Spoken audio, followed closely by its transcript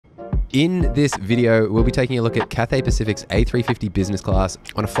In this video, we'll be taking a look at Cathay Pacific's A350 business class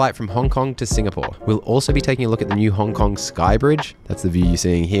on a flight from Hong Kong to Singapore. We'll also be taking a look at the new Hong Kong Sky Bridge. That's the view you're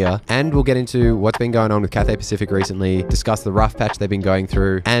seeing here. And we'll get into what's been going on with Cathay Pacific recently, discuss the rough patch they've been going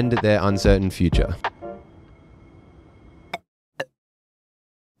through, and their uncertain future.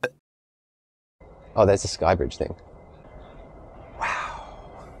 Oh, there's the Sky Bridge thing. Wow.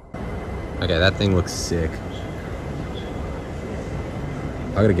 Okay, that thing looks sick.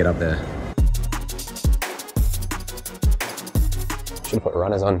 I gotta get up there. Should have put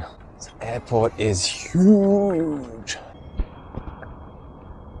runners on. This airport is huge.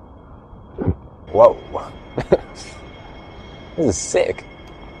 Whoa. This is sick.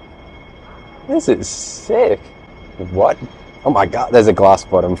 This is sick. What? Oh my god, there's a glass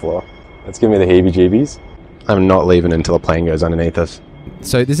bottom floor. That's giving me the heebie-jeebies. I'm not leaving until a plane goes underneath us.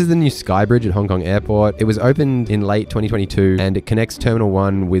 So this is the new Sky Bridge at Hong Kong Airport. It was opened in late 2022 and it connects Terminal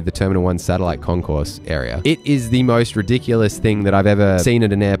 1 with the Terminal 1 satellite concourse area. It is the most ridiculous thing that I've ever seen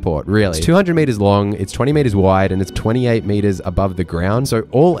at an airport, really. It's 200 meters long, it's 20 meters wide, and it's 28 meters above the ground. So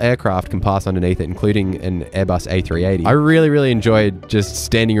all aircraft can pass underneath it, including an Airbus A380. I really enjoyed just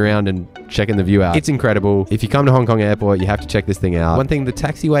standing around and checking the view out. It's incredible. If you come to Hong Kong Airport, you have to check this thing out. One thing, the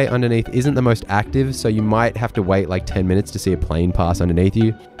taxiway underneath isn't the most active, so you might have to wait like 10 minutes to see a plane pass underneath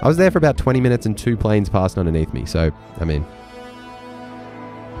you. I was there for about 20 minutes and 2 planes passed underneath me, so, I mean.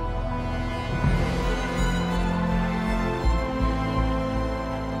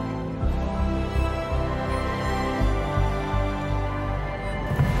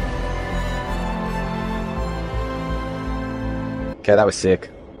 Okay, that was sick.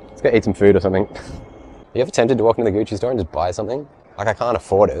 Let's go eat some food or something. Are you ever tempted to walk into the Gucci store and just buy something? Like, I can't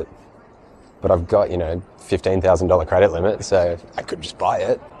afford it, but I've got, you know, $15,000 credit limit, so I could just buy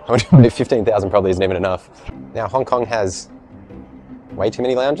it. I mean, 15,000 probably isn't even enough. Now, Hong Kong has way too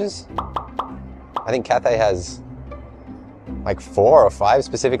many lounges. I think Cathay has like 4 or 5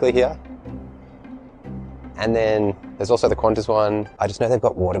 specifically here. And then there's also the Qantas one. I just know they've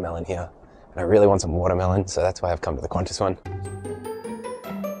got watermelon here, and I really want some watermelon, so that's why I've come to the Qantas one.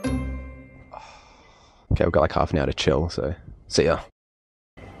 Okay, we've got like half an hour to chill, so see ya.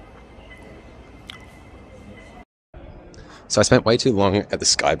 So I spent way too long at the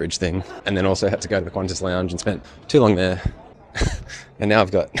Sky Bridge thing, and then also had to go to the Qantas lounge and spent too long there. And now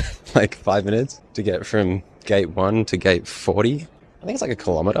I've got like 5 minutes to get from gate 1 to gate 40. I think it's like a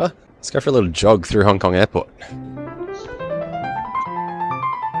kilometre. Let's go for a little jog through Hong Kong Airport.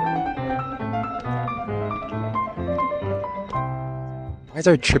 Why is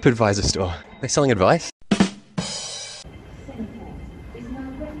there a TripAdvisor store? Are they selling advice?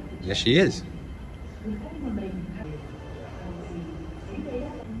 Yes, she is.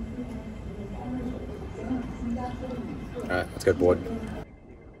 Alright, let's go board.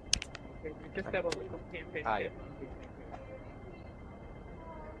 Hi.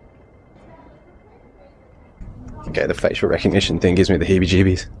 Okay, the facial recognition thing gives me the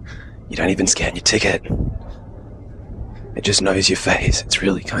heebie-jeebies. You don't even scan your ticket. It just knows your face. It's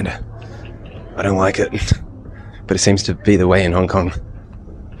really kinda... I don't like it. But it seems to be the way in Hong Kong.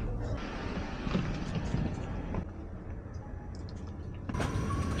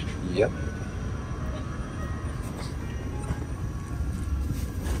 Yep.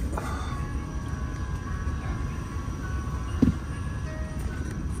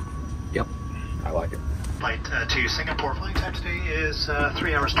 Yep, I like it. Flight to Singapore. Flight time today is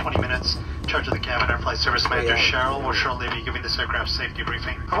 3 hours 20 minutes. In charge of the cabin, our flight service manager Cheryl will shortly be giving this aircraft safety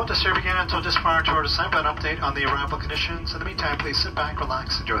briefing. I won't disturb again until just prior to our descent, but an update on the arrival conditions. In the meantime, please sit back,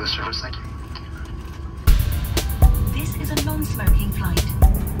 relax, enjoy the service. Thank you. This is a non-smoking flight.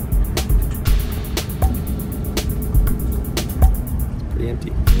 Pretty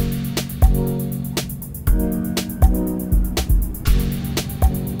empty.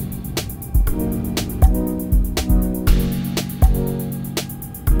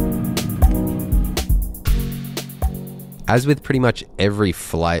 As with pretty much every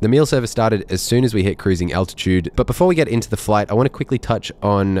flight, the meal service started as soon as we hit cruising altitude. But before we get into the flight, I want to quickly touch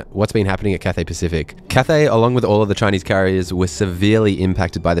on what's been happening at Cathay Pacific. Cathay, along with all of the Chinese carriers, were severely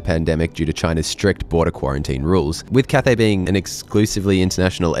impacted by the pandemic due to China's strict border quarantine rules. With Cathay being an exclusively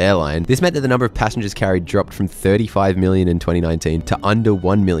international airline, this meant that the number of passengers carried dropped from 35 million in 2019 to under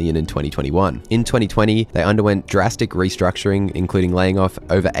 1 million in 2021. In 2020, they underwent drastic restructuring, including laying off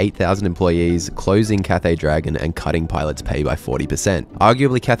over 8,000 employees, closing Cathay Dragon, and cutting pilots to pay by 40%.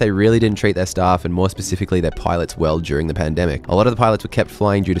 Arguably, Cathay really didn't treat their staff, and more specifically their pilots, well during the pandemic. A lot of the pilots were kept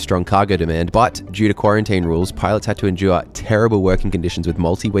flying due to strong cargo demand, but due to quarantine rules, pilots had to endure terrible working conditions with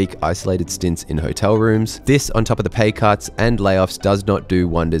multi-week isolated stints in hotel rooms. This, on top of the pay cuts and layoffs, does not do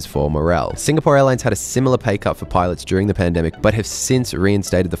wonders for morale. Singapore Airlines had a similar pay cut for pilots during the pandemic, but have since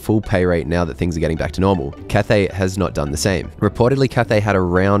reinstated the full pay rate now that things are getting back to normal. Cathay has not done the same. Reportedly, Cathay had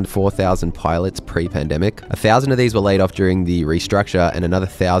around 4,000 pilots pre-pandemic. 1,000 of these were laid off during the restructure, and another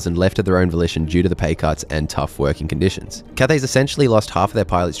 1,000 left of their own volition due to the pay cuts and tough working conditions. Cathay's essentially lost half of their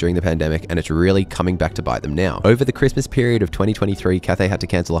pilots during the pandemic, and it's really coming back to bite them now. Over the Christmas period of 2023, Cathay had to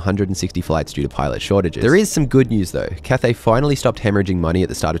cancel 160 flights due to pilot shortages. There is some good news though. Cathay finally stopped hemorrhaging money at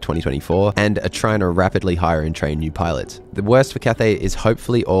the start of 2024 and are trying to rapidly hire and train new pilots. The worst for Cathay is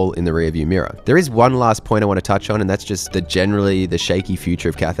hopefully all in the rearview mirror. There is one last point I want to touch on, and that's just generally the shaky future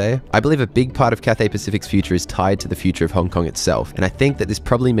of Cathay. I believe a big part of Cathay Pacific's future is tied to the future of Hong Kong itself, and I think that this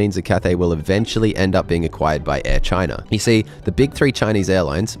probably means that Cathay will eventually end up being acquired by Air China. You see, the big three Chinese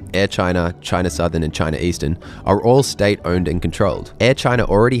airlines, Air China, China Southern, and China Eastern, are all state-owned and controlled. Air China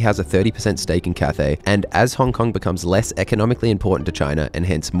already has a 30% stake in Cathay, and as Hong Kong becomes less economically important to China and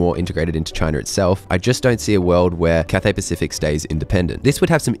hence more integrated into China itself, I just don't see a world where Cathay Pacific stays independent. This would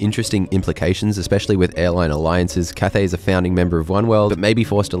have some interesting implications, especially with airline alliances. Cathay is a founding member of Oneworld, but may be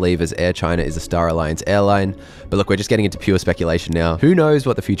forced to leave as Air China is a Star Alliance airline. But look, we're just getting into pure speculation now. Who knows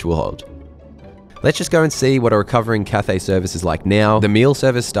what the future will hold? Let's just go and see what a recovering Cathay service is like now. The meal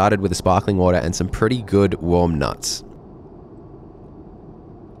service started with a sparkling water and some pretty good warm nuts.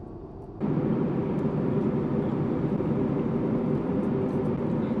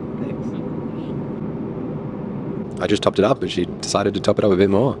 I just topped it up, but she decided to top it up a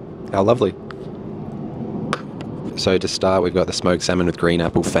bit more. How lovely. So to start, we've got the smoked salmon with green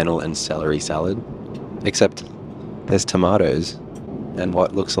apple, fennel, and celery salad. Except there's tomatoes and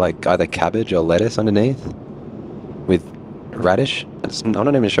what looks like either cabbage or lettuce underneath with radish. I'm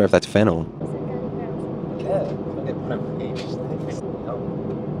not even sure if that's fennel.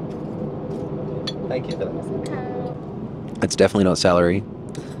 Thank you for that. It's definitely not celery,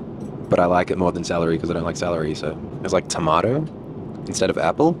 but I like it more than celery because I don't like celery, so it's like tomato instead of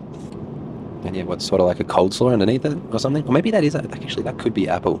apple. And yeah, what's sort of like a cold slaw underneath it or something? Or maybe that is, actually that could be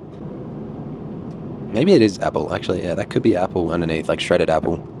apple. Maybe it is apple, actually, yeah, that could be apple underneath, like shredded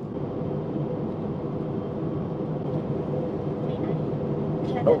apple.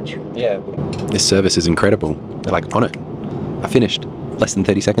 Oh, yeah. This service is incredible. They're like on it. I finished less than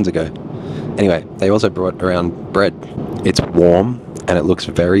 30 seconds ago. Anyway, they also brought around bread. It's warm and it looks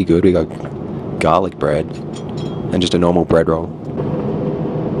very good. We got garlic bread and just a normal bread roll.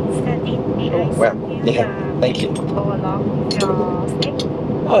 Oh, wow. Yeah, thank you. Your steak?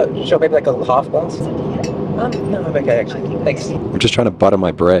 Oh, sure, maybe like a half glass? No, I'm okay actually. Thanks. I'm just trying to butter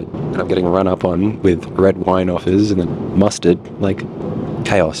my bread and I'm getting run up on with red wine offers and then mustard, like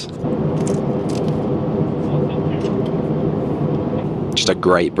chaos. Just a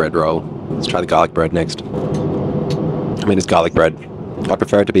great bread roll. Let's try the garlic bread next. I mean, it's garlic bread. I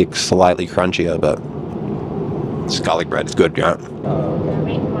prefer it to be slightly crunchier, but it's garlic bread. It's good, yeah.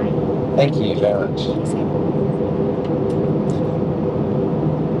 Thank you very much.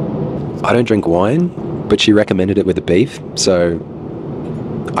 I don't drink wine, but she recommended it with the beef, so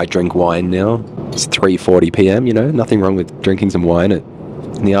I drink wine now. It's 3:40 p.m, you know, nothing wrong with drinking some wine in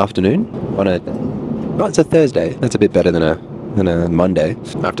the afternoon on a... Oh, it's a Thursday. That's a bit better than a Monday.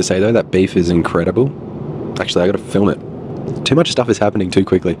 I have to say though, that beef is incredible. Actually, I gotta film it. Too much stuff is happening too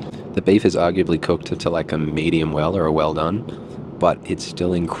quickly. The beef is arguably cooked to like a medium well or a well done, but it's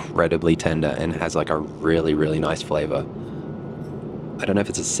still incredibly tender and has like a really, really nice flavor. I don't know if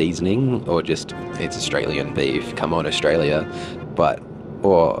it's a seasoning or just it's Australian beef. Come on, Australia.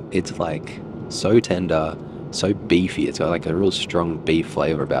 Or it's like so tender, so beefy. It's got like a real strong beef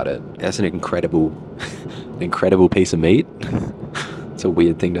flavor about it. That's an incredible, incredible piece of meat. It's a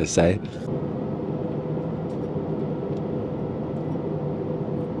weird thing to say.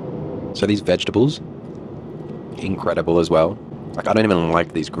 So these vegetables, incredible as well. Like, I don't even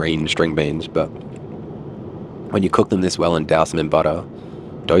like these green string beans, but when you cook them this well and douse them in butter,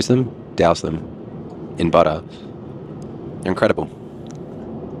 douse them in butter, they're incredible.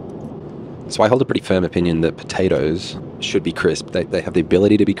 So I hold a pretty firm opinion that potatoes should be crisp. They have the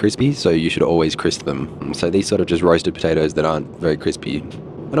ability to be crispy, so you should always crisp them. So these sort of just roasted potatoes that aren't very crispy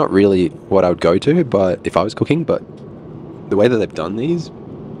are not really what I would go to, but if I was cooking, but the way that they've done these,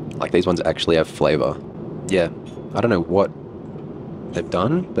 like these ones actually have flavor. Yeah, I don't know what they've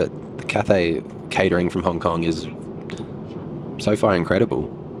done, but the Cathay catering from Hong Kong is so far incredible.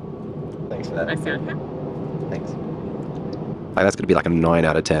 Thanks for that. Thanks. Like, that's going to be like a 9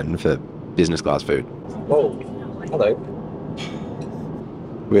 out of 10 for business class food. Whoa, hello.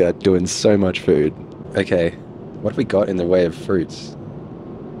 We are doing so much food. Okay, what have we got in the way of fruits?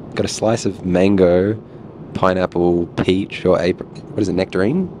 Got a slice of mango, pineapple, peach, or what is it,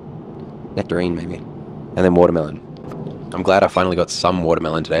 nectarine? Nectarine, maybe. And then watermelon. I'm glad I finally got some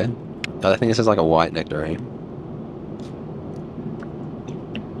watermelon today. I think this is like a white nectarine.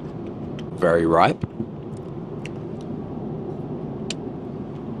 Very ripe.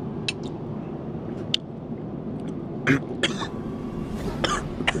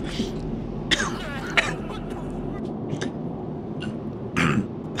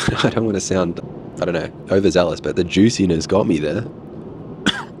 I don't want to sound, I don't know, overzealous, but the juiciness got me there.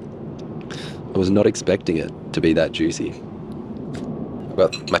 I was not expecting it to be that juicy. I've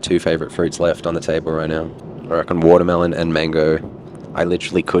got my 2 favourite fruits left on the table right now. I reckon watermelon and mango. I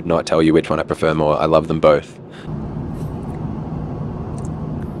literally could not tell you which one I prefer more. I love them both.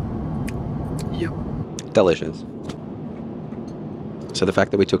 Yep. Delicious. So the fact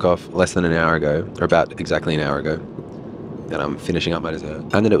that we took off less than an hour ago, or about exactly an hour ago, and I'm finishing up my dessert,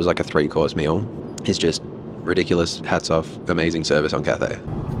 and that it was like a 3-course meal, is just ridiculous. Hats off. Amazing service on Cathay.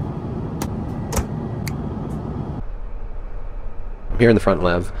 Here in the front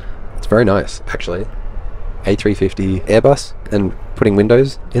lab, it's very nice, actually. A350 Airbus, and putting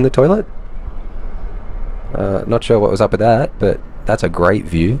windows in the toilet. Not sure what was up with that, but that's a great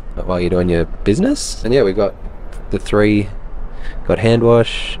view while you're doing your business. And yeah, we've got the 3, got hand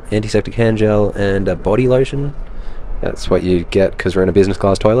wash, antiseptic hand gel, and a body lotion. That's what you get because we're in a business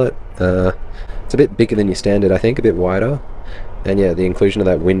class toilet. It's a bit bigger than your standard, I think, a bit wider. And yeah, the inclusion of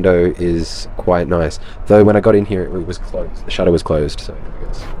that window is quite nice. Though when I got in here, it was closed. The shutter was closed, so I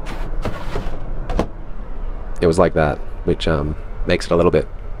guess it was like that, which makes it a little bit,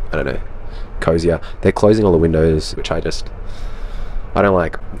 I don't know, cozier. They're closing all the windows, which I don't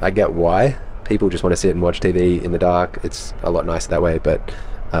like. I get why. People just want to sit and watch TV in the dark. It's a lot nicer that way, but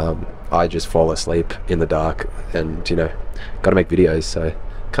I just fall asleep in the dark and, you know, got to make videos, so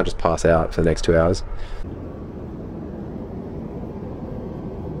can't just pass out for the next 2 hours.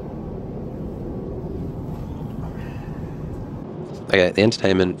 Okay, the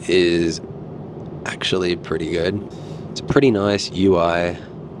entertainment is actually pretty good. It's a pretty nice UI,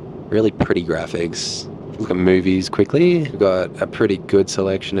 really pretty graphics. Look at movies quickly. We've got a pretty good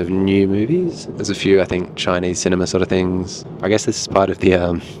selection of new movies. There's a few, I think, Chinese cinema sort of things. I guess this is part of the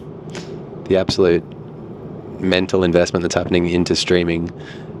absolute mental investment that's happening into streaming.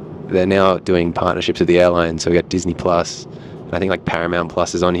 They're now doing partnerships with the airlines, so we got Disney Plus. I think like Paramount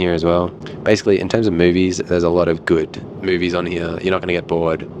Plus is on here as well. Basically, in terms of movies, there's a lot of good movies on here. You're not going to get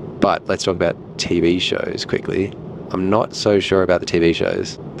bored. But let's talk about TV shows quickly. I'm not so sure about the TV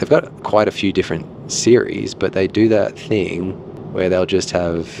shows. They've got quite a few different series, but they do that thing where they'll just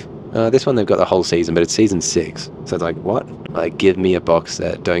have... this one they've got the whole season, but it's season 6. So it's like, what? Like, give me a box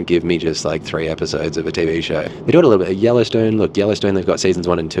set. Don't give me just like 3 episodes of a TV show. They do it a little bit. Yellowstone, look, Yellowstone, they've got seasons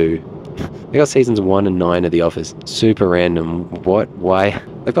 1 and 2. They got seasons 1 and 9 of The Office. Super random. What? Why?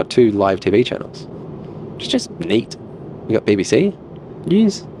 They've got 2 live TV channels. It's just neat. We got BBC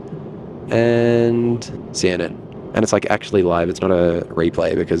News and CNN. And it's like actually live. It's not a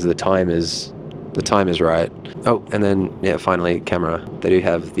replay because the time is right. Oh, and then yeah, finally camera. They do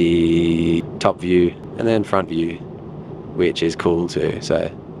have the top view and then front view, which is cool too. So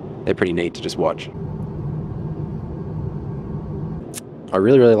they're pretty neat to just watch. I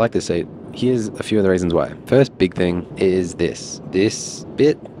really, really like this seat. Here's a few of the reasons why. First big thing is this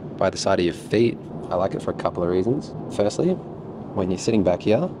bit by the side of your feet. I like it for a couple of reasons. Firstly, when you're sitting back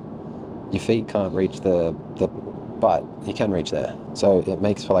here, your feet can't reach the butt. You can reach there. So it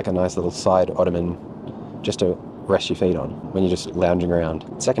makes for like a nice little side ottoman just to rest your feet on when you're just lounging around.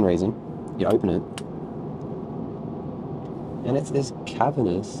 Second reason, you open it and it's this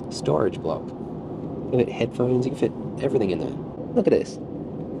cavernous storage block. You can fit headphones, you can fit everything in there. Look at this.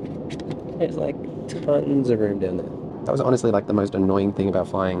 There's like tons of room down there. That was honestly like the most annoying thing about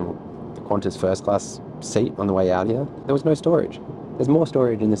flying the Qantas first class seat on the way out here. There was no storage. There's more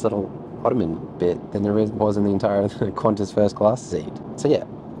storage in this little ottoman bit than there was in the entire Qantas first class seat. So yeah,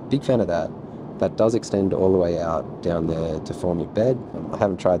 big fan of that. That does extend all the way out down there to form your bed. I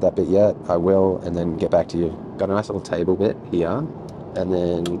haven't tried that bit yet. I will, and then get back to you. Got a nice little table bit here, and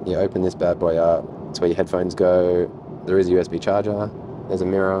then you open this bad boy up. It's where your headphones go. There is a USB charger. There's a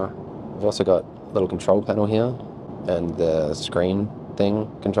mirror. We've also got a little control panel here, and the screen thing,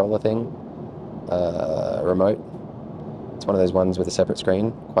 controller thing, remote. It's one of those ones with a separate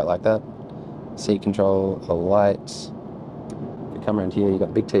screen, quite like that. Seat control, a light. You come around here, you've got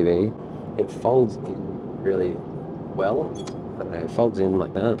a big TV. It folds in really well. I don't know, it folds in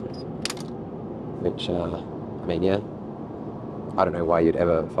like that, which, I mean, yeah, I don't know why you'd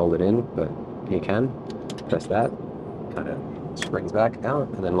ever fold it in, but you can. Press that, kind of springs back out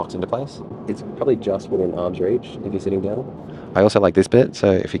and then locks into place. It's probably just within arm's reach if you're sitting down. I also like this bit,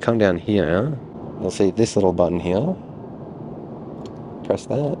 so if you come down here, you'll see this little button here. Press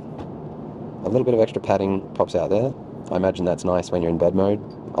that. A little bit of extra padding pops out there. I imagine that's nice when you're in bed mode.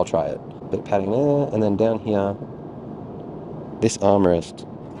 I'll try it. Bit of padding there, and then down here, this armrest,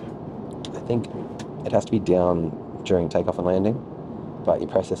 I think it has to be down during takeoff and landing, but you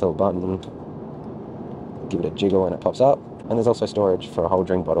press this little button, give it a jiggle and it pops up. And there's also storage for a whole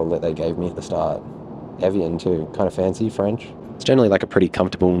drink bottle that they gave me at the start. Evian too, kind of fancy, French. It's generally like a pretty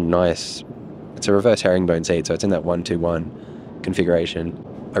comfortable, nice, it's a reverse herringbone seat, so it's in that 1-2-1 configuration.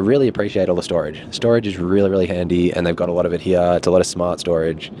 I really appreciate all the storage. Storage is really, really handy, and they've got a lot of it here. It's a lot of smart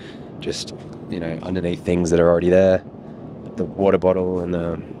storage, just, you know, underneath things that are already there. The water bottle and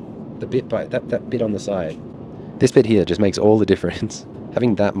the bit by that bit on the side. This bit here just makes all the difference.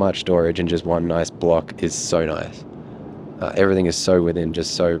 Having that much storage in just one nice block is so nice. Everything is so within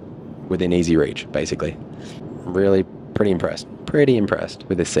easy reach, basically. I'm really pretty impressed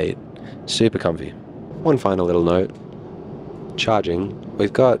with this seat. Super comfy. One final little note. Charging.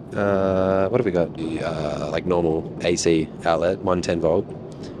 We've got, what have we got? Like normal AC outlet, 110 volt,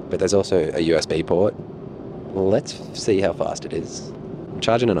 but there's also a USB port. Let's see how fast it is. I'm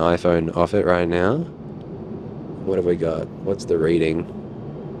charging an iPhone off it right now. What have we got? What's the reading?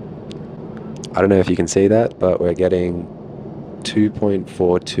 I don't know if you can see that, but we're getting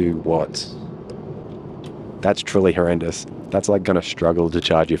 2.42 watts. That's truly horrendous. That's like gonna struggle to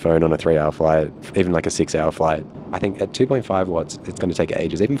charge your phone on a 3-hour flight, even like a 6-hour flight. I think at 2.5 watts, it's gonna take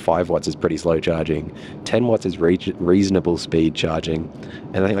ages. Even 5 watts is pretty slow charging. 10 watts is reasonable speed charging.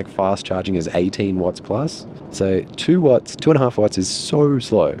 And I think like fast charging is 18 watts plus. So 2.5 watts is so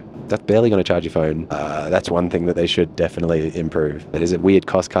slow. That's barely gonna charge your phone. That's one thing that they should definitely improve. But is it weird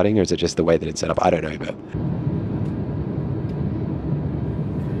cost cutting, or is it just the way that it's set up? I don't know, but.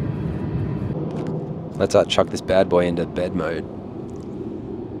 Let's chuck this bad boy into bed mode.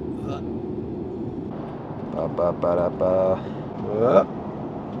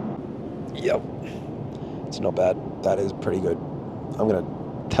 Yep. It's not bad. That is pretty good. I'm going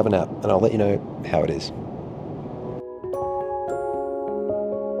to have a nap and I'll let you know how it is.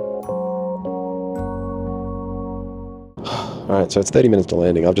 Alright, so it's 30 minutes to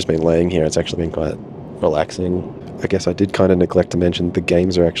landing. I've just been laying here. It's actually been quite relaxing. I guess I did kind of neglect to mention the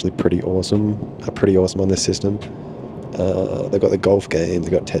games are actually pretty awesome. On this system. They've got the golf game,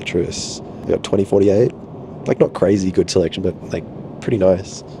 they've got Tetris, they've got 2048. Like, not crazy good selection, but like pretty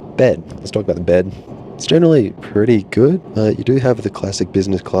nice. Bed. Let's talk about the bed. It's generally pretty good. You do have the classic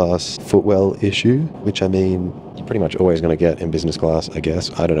business class footwell issue, which I mean, you're pretty much always going to get in business class, I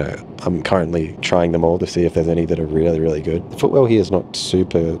guess. I don't know. I'm currently trying them all to see if there's any that are really, really good. The footwell here is not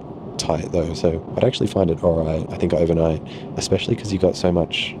super tight though, so I'd actually find it alright, I think, overnight, especially because you've got so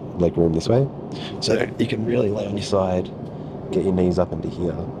much leg room this way, so you can really lay on your side, get your knees up into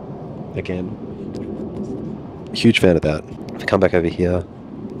here. Again, huge fan of that. If I come back over here,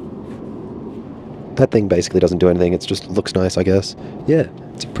 that thing basically doesn't do anything, it just looks nice, I guess. Yeah,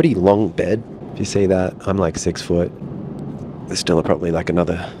 it's a pretty long bed. If you see that, I'm like 6 foot. There's still probably like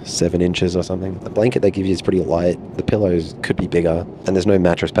another 7 inches or something. The blanket they give you is pretty light. The pillows could be bigger, and there's no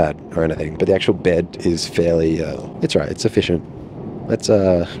mattress pad or anything. But the actual bed is fairly, it's right, it's sufficient. Let's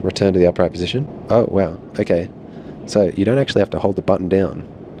return to the upright position. Oh, wow, okay. So you don't actually have to hold the button down.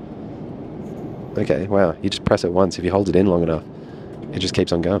 Okay, wow, you just press it once. If you hold it in long enough, it just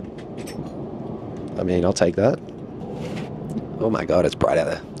keeps on going. I mean, I'll take that. Oh my god, it's bright out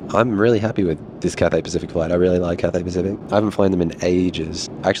there. I'm really happy with this Cathay Pacific flight. I really like Cathay Pacific. I haven't flown them in ages.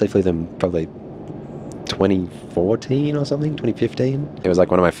 I actually flew them probably 2014 or something, 2015. It was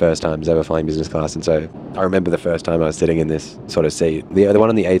like one of my first times ever flying business class, and so I remember the first time I was sitting in this sort of seat. The one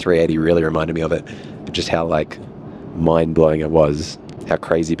on the A380 really reminded me of it, just how like mind-blowing it was, how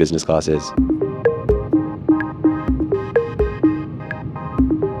crazy business class is.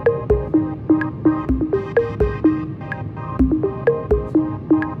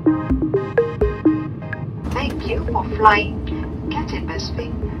 Thank you for flying Cathay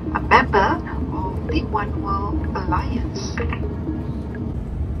Pacific, a member of the One World Alliance.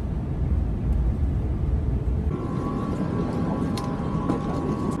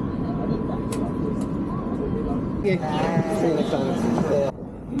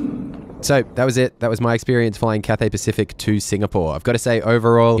 So that was it. That was my experience flying Cathay Pacific to Singapore. I've got to say,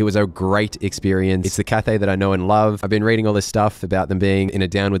 overall, it was a great experience. It's the Cathay that I know and love. I've been reading all this stuff about them being in a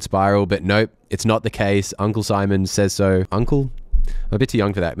downward spiral, but nope, it's not the case. Uncle Simon says so. Uncle? I'm a bit too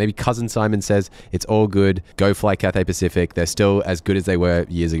young for that. Maybe Cousin Simon says it's all good. Go fly Cathay Pacific. They're still as good as they were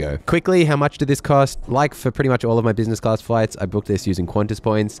years ago. Quickly, how much did this cost? Like for pretty much all of my business class flights, I booked this using Qantas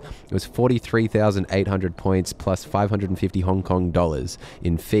points. It was 43,800 points plus 550 Hong Kong dollars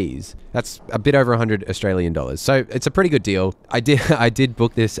in fees. That's a bit over 100 Australian dollars. So it's a pretty good deal. I did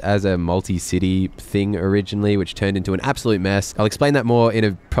book this as a multi-city thing originally, which turned into an absolute mess. I'll explain that more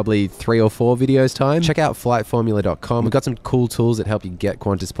in probably 3 or 4 videos time. Check out flightformula.com. We've got some cool tools that help you get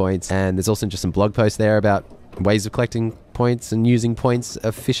Qantas points, and there's also just some blog posts there about ways of collecting points and using points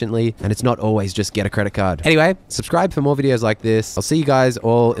efficiently, and it's not always just get a credit card. Anyway, subscribe for more videos like this. I'll see you guys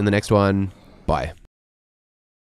all in the next one. Bye.